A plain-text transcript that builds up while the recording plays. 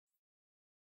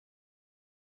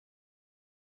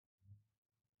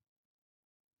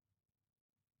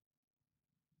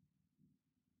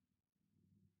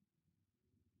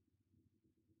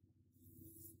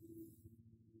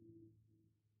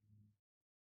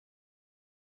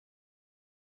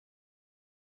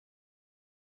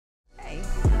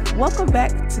Welcome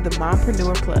back to the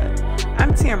Mompreneur Plug.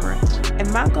 I'm Tamara,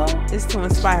 and my goal is to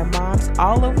inspire moms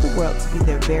all over the world to be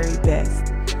their very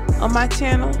best. On my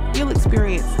channel, you'll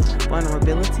experience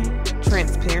vulnerability,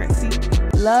 transparency,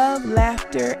 love,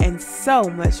 laughter, and so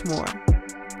much more.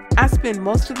 I spend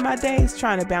most of my days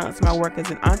trying to balance my work as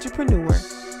an entrepreneur,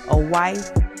 a wife,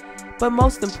 but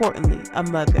most importantly, a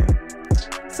mother.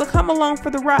 So come along for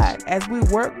the ride as we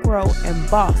work, grow, and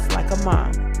boss like a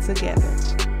mom together.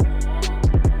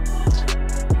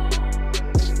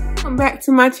 Welcome back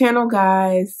to my channel,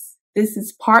 guys. This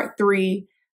is part 3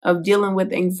 of dealing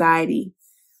with anxiety,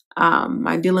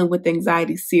 my dealing with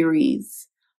anxiety series.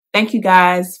 Thank you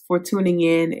guys for tuning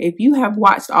in. If you have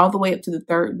watched all the way up to the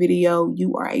 3rd video,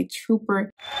 you are a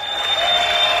trooper.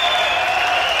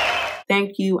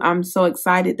 Thank you. I'm so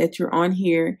excited that you're on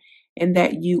here and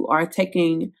that you are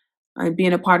taking and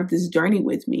being a part of this journey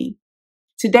with me.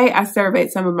 Today, I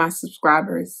surveyed some of my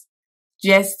subscribers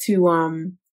just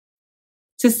to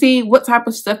see what type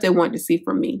of stuff they want to see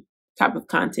from me, type of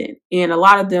content. And a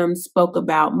lot of them spoke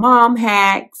about mom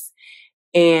hacks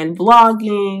and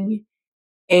vlogging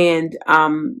and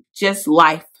just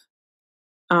life.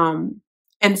 And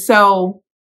so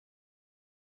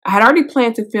I had already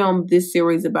planned to film this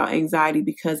series about anxiety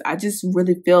because I just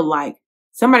really feel like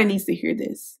somebody needs to hear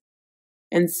this.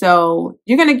 And so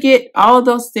you're going to get all of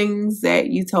those things that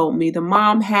you told me, the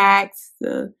mom hacks,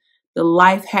 the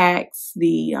life hacks,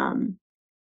 the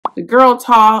girl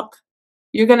talk.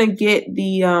 You're going to get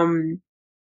the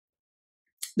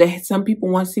some people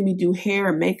want to see me do hair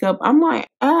and makeup. I'm like,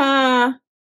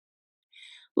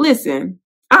 listen,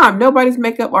 I'm nobody's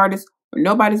makeup artist or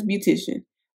nobody's beautician.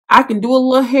 I can do a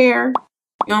little hair. You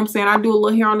know what I'm saying? I do a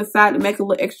little hair on the side to make a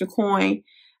little extra coin.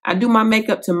 I do my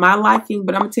makeup to my liking,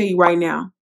 but I'm going to tell you right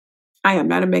now, I am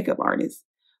not a makeup artist.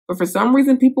 But for some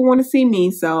reason, people want to see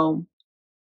me. So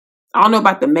I don't know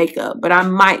about the makeup, but I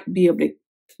might be able to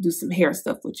do some hair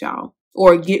stuff with y'all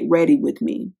or get ready with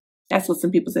me. That's what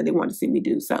some people said they want to see me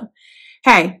do. So,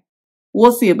 hey,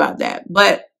 we'll see about that.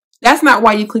 But that's not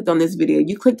why you clicked on this video.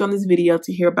 You clicked on this video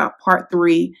to hear about part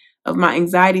 3 of my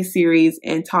anxiety series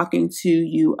and talking to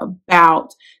you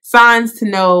about signs to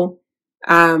know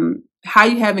how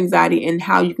you have anxiety and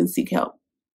how you can seek help.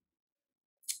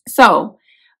 So,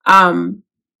 son,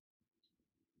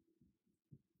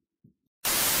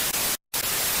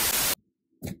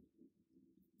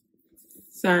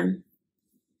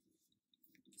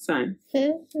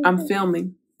 I'm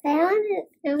filming. I want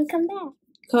to come back.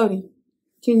 Cody,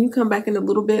 can you come back in a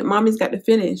little bit? Mommy's got to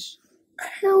finish. I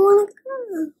don't want to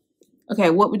go.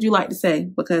 Okay, what would you like to say?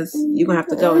 Because you're going to have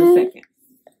to go in a second.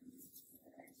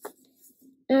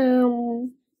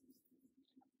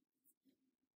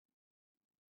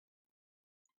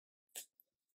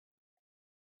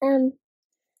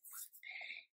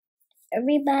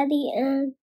 Everybody,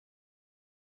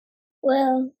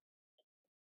 well,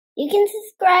 you can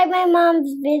subscribe my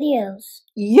mom's videos.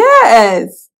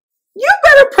 Yes! You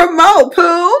better promote,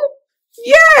 Pooh!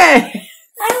 Yes!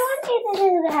 I want you to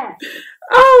do that.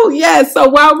 Oh, yes. So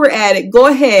while we're at it, go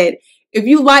ahead. If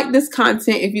you like this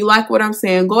content, if you like what I'm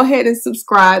saying, go ahead and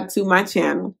subscribe to my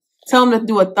channel. Tell them to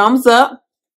do a thumbs up,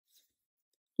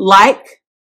 like,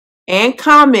 and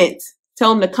comment.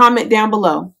 Tell them to comment down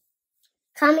below.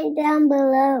 Comment down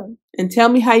below. And tell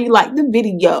me how you like the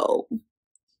video.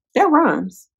 That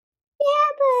rhymes. Yeah,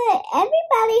 but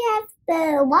everybody has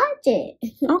to watch it.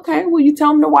 Okay, well, you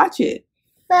tell them to watch it.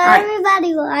 But right.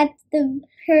 Everybody watch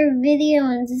her video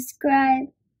and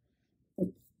subscribe.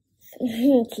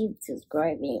 Keep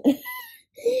subscribing.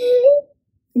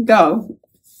 Go.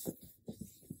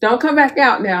 Don't come back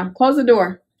out now. Close the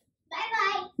door.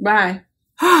 Bye-bye.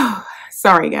 Bye.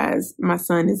 Sorry, guys. My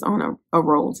son is on a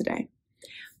roll today.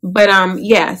 But,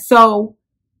 yeah. So,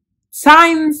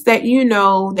 signs that you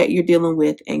know that you're dealing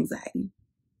with anxiety.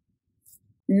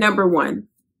 Number 1,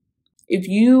 if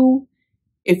your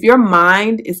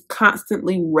mind is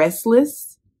constantly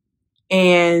restless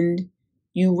and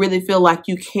you really feel like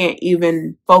you can't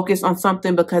even focus on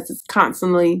something because it's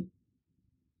constantly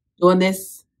doing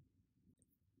this,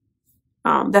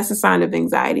 that's a sign of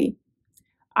anxiety.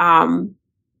 And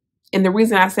the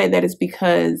reason I say that is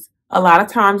because a lot of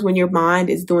times when your mind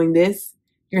is doing this,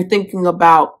 you're thinking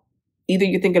about, either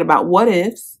you're thinking about what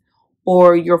ifs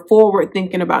or you're forward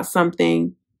thinking about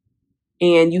something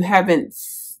and you haven't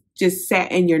just sat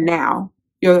in your now.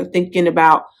 You're thinking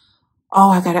about, oh,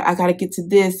 I gotta get to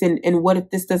this, and what if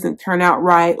this doesn't turn out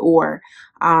right? Or,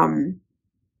 oh,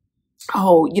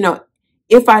 you know,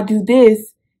 if I do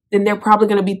this, then they're probably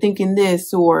gonna be thinking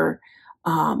this. Or,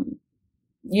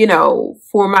 you know,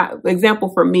 for my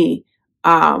example, for me,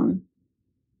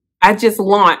 I just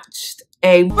launched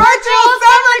a virtual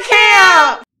summer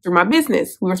camp through my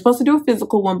business. We were supposed to do a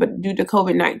physical one, but due to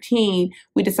COVID-19,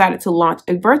 we decided to launch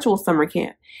a virtual summer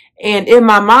camp. And in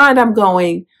my mind, I'm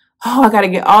going, oh, I got to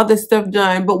get all this stuff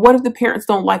done. But what if the parents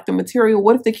don't like the material?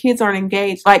 What if the kids aren't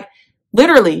engaged? Like,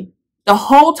 literally, the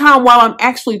whole time while I'm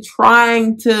actually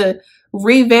trying to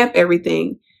revamp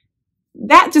everything,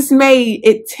 that just made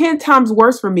it 10 times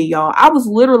worse for me, y'all. I was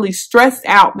literally stressed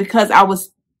out because I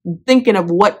was thinking of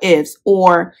what ifs,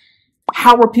 or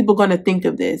how were people going to think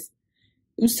of this?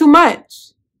 It was too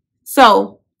much.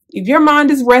 So if your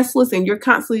mind is restless and you're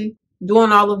constantly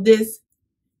doing all of this,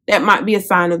 that might be a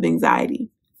sign of anxiety.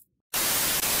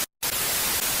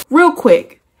 Real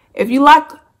quick, if you like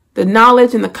the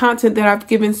knowledge and the content that I've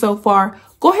given so far,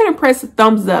 go ahead and press the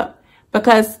thumbs up,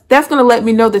 because that's going to let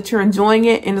me know that you're enjoying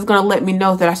it, and it's going to let me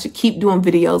know that I should keep doing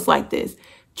videos like this.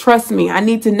 Trust me, I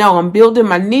need to know. I'm building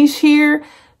my niche here,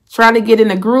 trying to get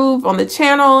in a groove on the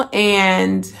channel,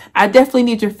 and I definitely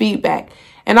need your feedback.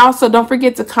 And also, don't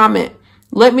forget to comment.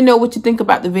 Let me know what you think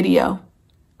about the video.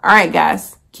 All right,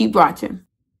 guys, keep watching.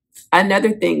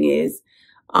 Another thing is,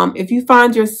 if you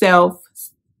find yourself,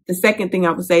 the second thing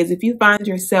I would say is, if you find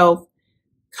yourself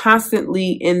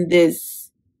constantly in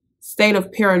this state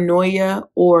of paranoia,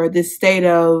 or this state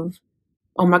of,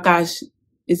 oh my gosh,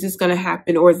 is this going to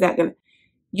happen? Or is that going to,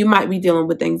 you might be dealing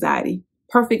with anxiety.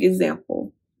 Perfect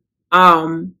example.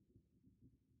 When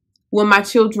my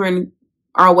children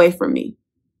are away from me,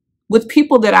 with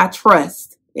people that I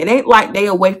trust, it ain't like they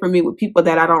away from me with people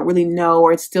that I don't really know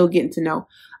or still getting to know.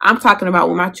 I'm talking about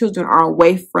when my children are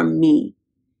away from me,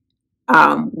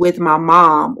 with my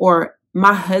mom or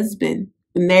my husband,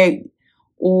 and they,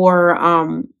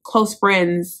 or close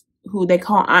friends who they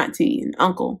call auntie and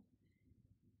uncle.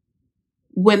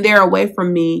 When they're away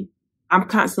from me, I'm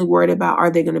constantly worried about,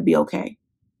 are they going to be okay?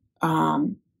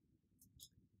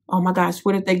 Oh my gosh,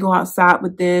 what if they go outside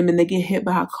with them and they get hit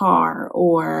by a car?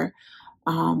 Or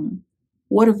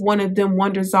what if one of them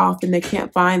wanders off and they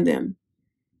can't find them?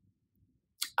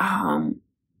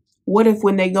 What if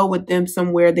when they go with them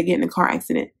somewhere, they get in a car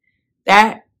accident?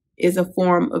 That is a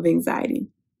form of anxiety.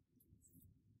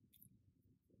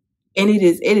 And it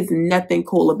is nothing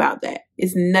cool about that.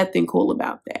 It's nothing cool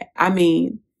about that. I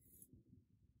mean,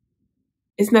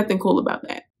 it's nothing cool about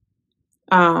that.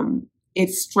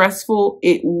 It's stressful.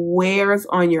 It wears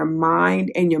on your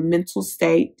mind and your mental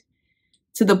state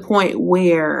to the point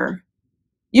where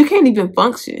you can't even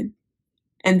function.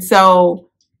 And so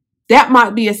that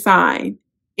might be a sign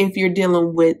if you're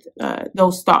dealing with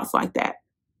those thoughts like that.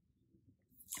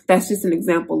 That's just an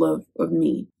example of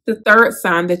me. The third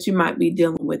sign that you might be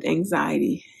dealing with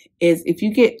anxiety is if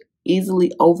you get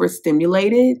easily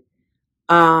overstimulated.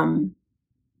 Get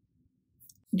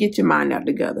your mind out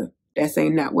together. That's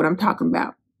not what I'm talking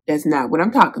about. That's not what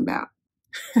I'm talking about.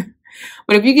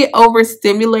 But if you get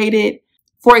overstimulated,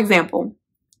 for example,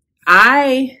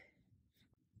 I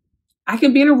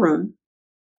can be in a room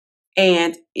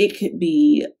and it could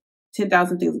be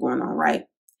 10,000 things going on, right?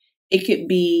 It could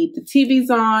be the TV's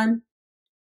on,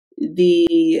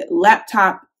 the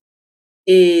laptop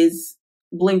is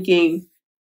blinking,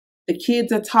 the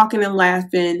kids are talking and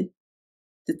laughing,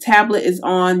 the tablet is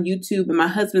on YouTube, and my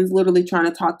husband's literally trying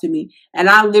to talk to me. And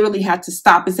I literally have to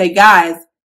stop and say, guys,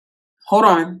 hold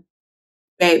on,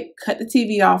 babe, cut the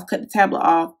TV off, cut the tablet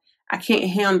off. I can't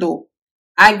handle.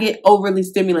 I get overly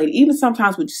stimulated, even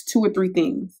sometimes with just 2 or 3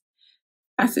 things.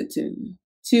 I said 2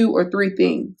 or 3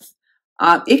 things.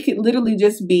 It could literally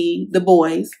just be the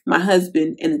boys, my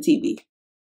husband, and the TV.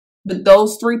 But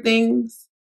those 3 things,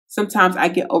 sometimes I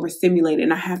get overstimulated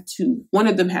and one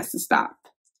of them has to stop.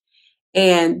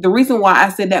 And the reason why I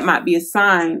said that might be a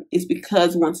sign is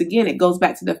because, once again, it goes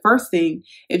back to the first thing.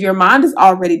 If your mind is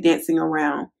already dancing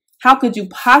around, how could you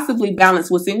possibly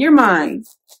balance what's in your mind?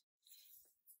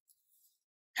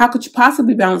 How could you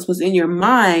possibly balance what's in your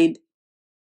mind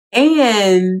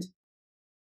and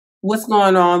what's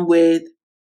going on with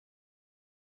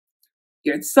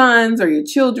your sons or your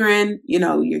children,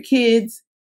 your kids,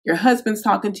 your husband's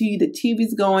talking to you, the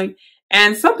TV's going.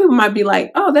 And some people might be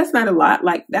like, oh, that's not a lot.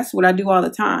 Like, that's what I do all the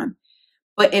time.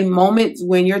 But in moments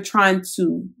when you're trying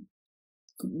to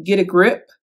get a grip,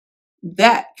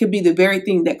 that could be the very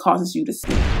thing that causes you to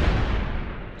sleep.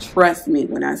 Trust me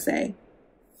when I say,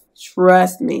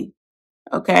 trust me.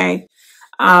 Okay.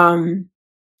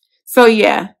 So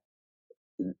yeah,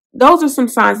 those are some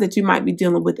signs that you might be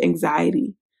dealing with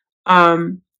anxiety.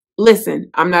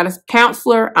 Listen, I'm not a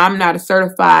counselor. I'm not a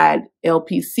certified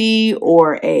LPC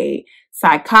or a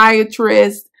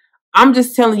psychiatrist. I'm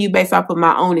just telling you based off of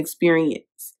my own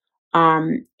experience.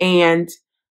 And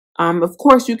Of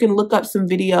course, you can look up some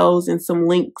videos and some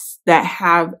links that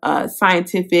have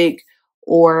scientific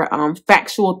or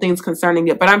factual things concerning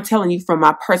it. But I'm telling you from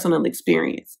my personal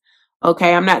experience.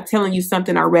 Okay, I'm not telling you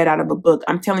something I read out of a book.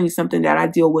 I'm telling you something that I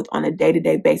deal with on a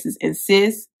day-to-day basis. And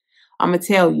sis, I'm going to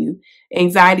tell you,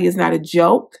 anxiety is not a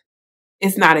joke.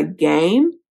 It's not a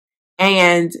game.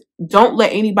 And don't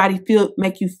let anybody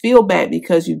make you feel bad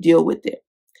because you deal with it.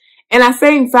 And I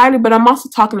say anxiety, but I'm also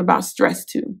talking about stress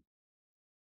too.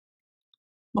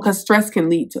 Because stress can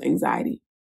lead to anxiety.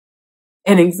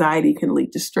 And anxiety can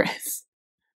lead to stress.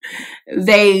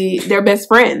 They're best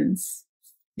friends.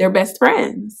 They're best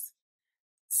friends.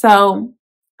 So,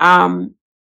 I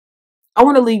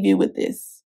want to leave you with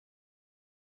this.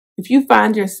 If you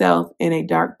find yourself in a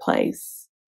dark place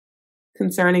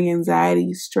concerning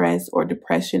anxiety, stress, or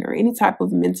depression, or any type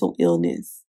of mental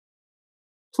illness,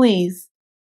 please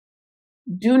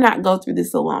do not go through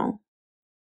this alone.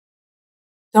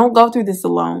 Don't go through this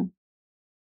alone.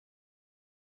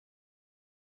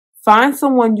 Find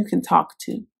someone you can talk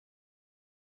to.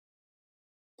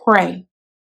 Pray.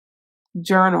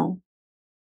 Journal.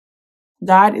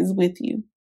 God is with you.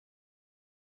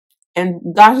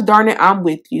 And gosh darn it, I'm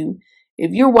with you.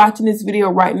 If you're watching this video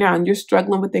right now and you're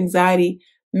struggling with anxiety,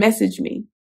 message me.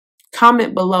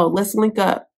 Comment below. Let's link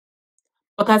up.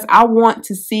 Because I want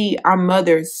to see our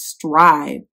mothers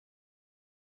strive.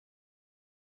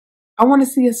 I want to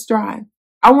see us strive.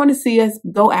 I want to see us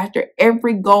go after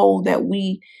every goal that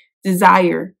we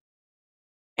desire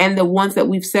and the ones that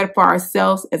we've set for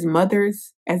ourselves as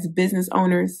mothers, as business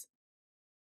owners,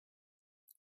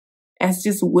 as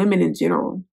just women in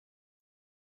general.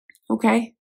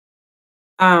 Okay?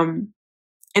 And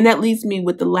that leaves me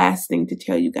with the last thing to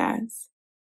tell you guys.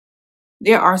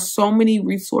 There are so many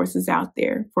resources out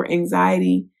there for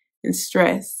anxiety and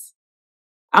stress.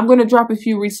 I'm going to drop a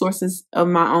few resources of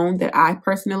my own that I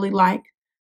personally like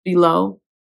below.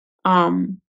 But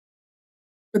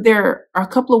there are a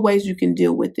couple of ways you can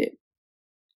deal with it.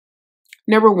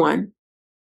 Number one,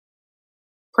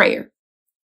 prayer.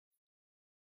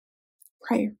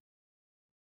 Prayer.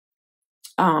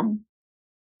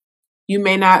 You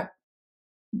may not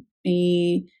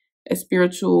be a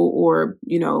spiritual or,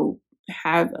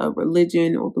 have a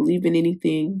religion or believe in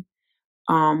anything.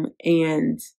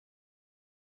 And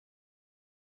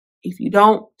if you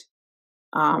don't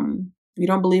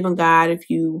believe in God, if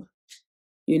you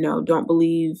don't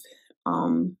believe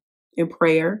in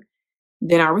prayer,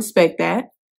 then I respect that.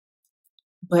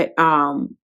 But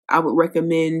I would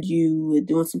recommend you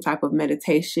doing some type of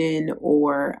meditation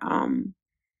or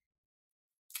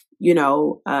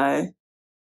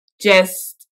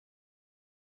just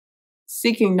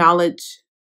seeking knowledge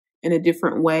in a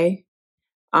different way.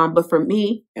 But for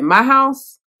me, in my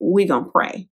house, we gonna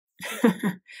pray.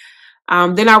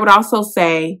 Then I would also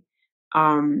say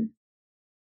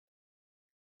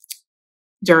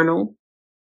journal.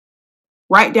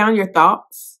 Write down your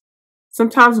thoughts.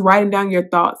 Sometimes writing down your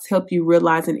thoughts help you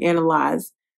realize and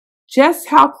analyze just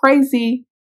how crazy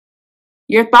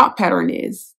your thought pattern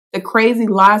is. The crazy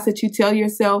lies that you tell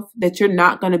yourself that you're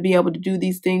not going to be able to do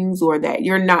these things or that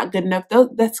you're not good enough.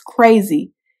 That's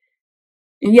crazy.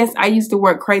 And yes, I use the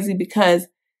word crazy because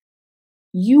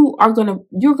you're going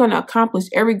to accomplish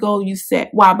every goal you set.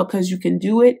 Why? Because you can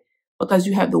do it, because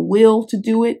you have the will to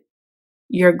do it.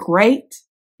 You're great.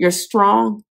 You're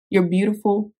strong. You're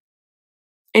beautiful.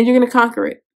 And you're going to conquer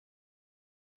it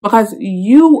because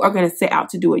you are going to set out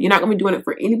to do it. You're not going to be doing it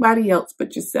for anybody else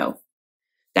but yourself.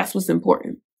 That's what's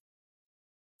important.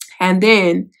 And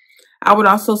then I would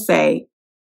also say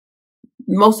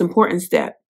the most important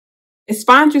step is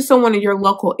find you someone in your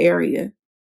local area.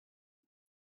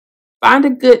 Find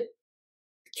a good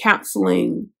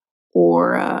counseling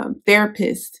or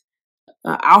therapist,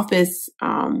 office,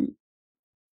 a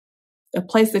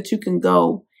place that you can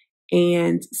go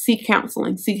and seek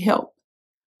counseling, seek help.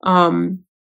 Look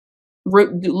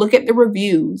at the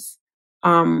reviews.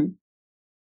 Ask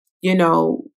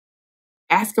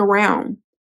around.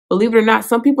 Believe it or not,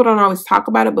 some people don't always talk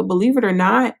about it, but believe it or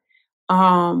not,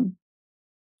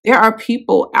 there are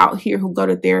people out here who go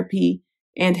to therapy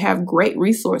and have great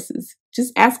resources.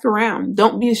 Just ask around.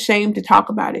 Don't be ashamed to talk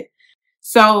about it.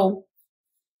 So,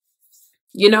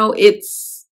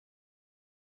 it's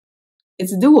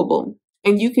doable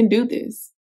and you can do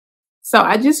this. So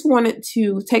I just wanted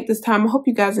to take this time. I hope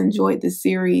you guys enjoyed this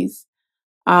series.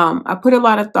 I put a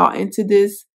lot of thought into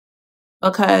this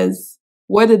because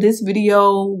whether this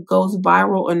video goes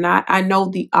viral or not, I know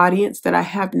the audience that I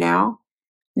have now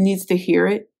needs to hear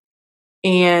it.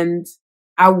 And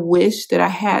I wish that I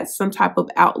had some type of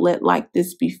outlet like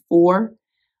this before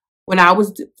when I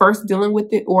was first dealing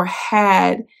with it, or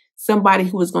had somebody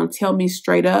who was going to tell me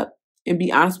straight up and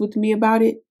be honest with me about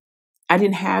it. I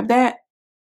didn't have that.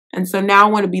 And so now I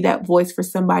want to be that voice for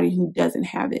somebody who doesn't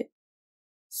have it.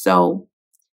 So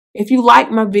if you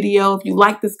like my video, if you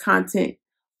like this content,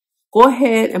 go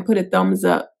ahead and put a thumbs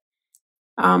up.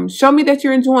 Show me that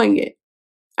you're enjoying it.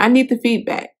 I need the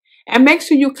feedback. And make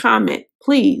sure you comment,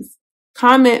 please.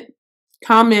 Comment,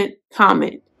 comment,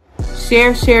 comment.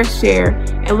 Share, share, share.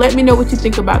 And let me know what you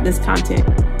think about this content.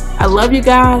 I love you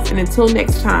guys, and until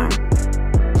next time.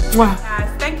 Wow.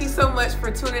 Guys, thank you so much for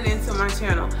tuning into my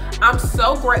channel. I'm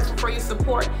so grateful for your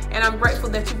support, and I'm grateful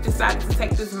that you've decided to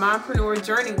take this mompreneur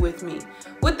journey with me.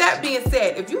 With that being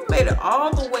said, if you've made it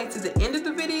all the way to the end of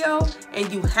the video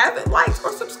and you haven't liked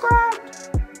or subscribed,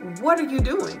 what are you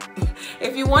doing?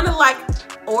 If you want to like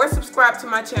or subscribe to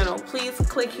my channel, please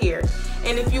click here.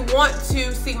 And if you want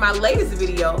to see my latest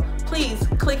video, please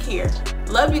click here.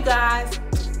 Love you guys.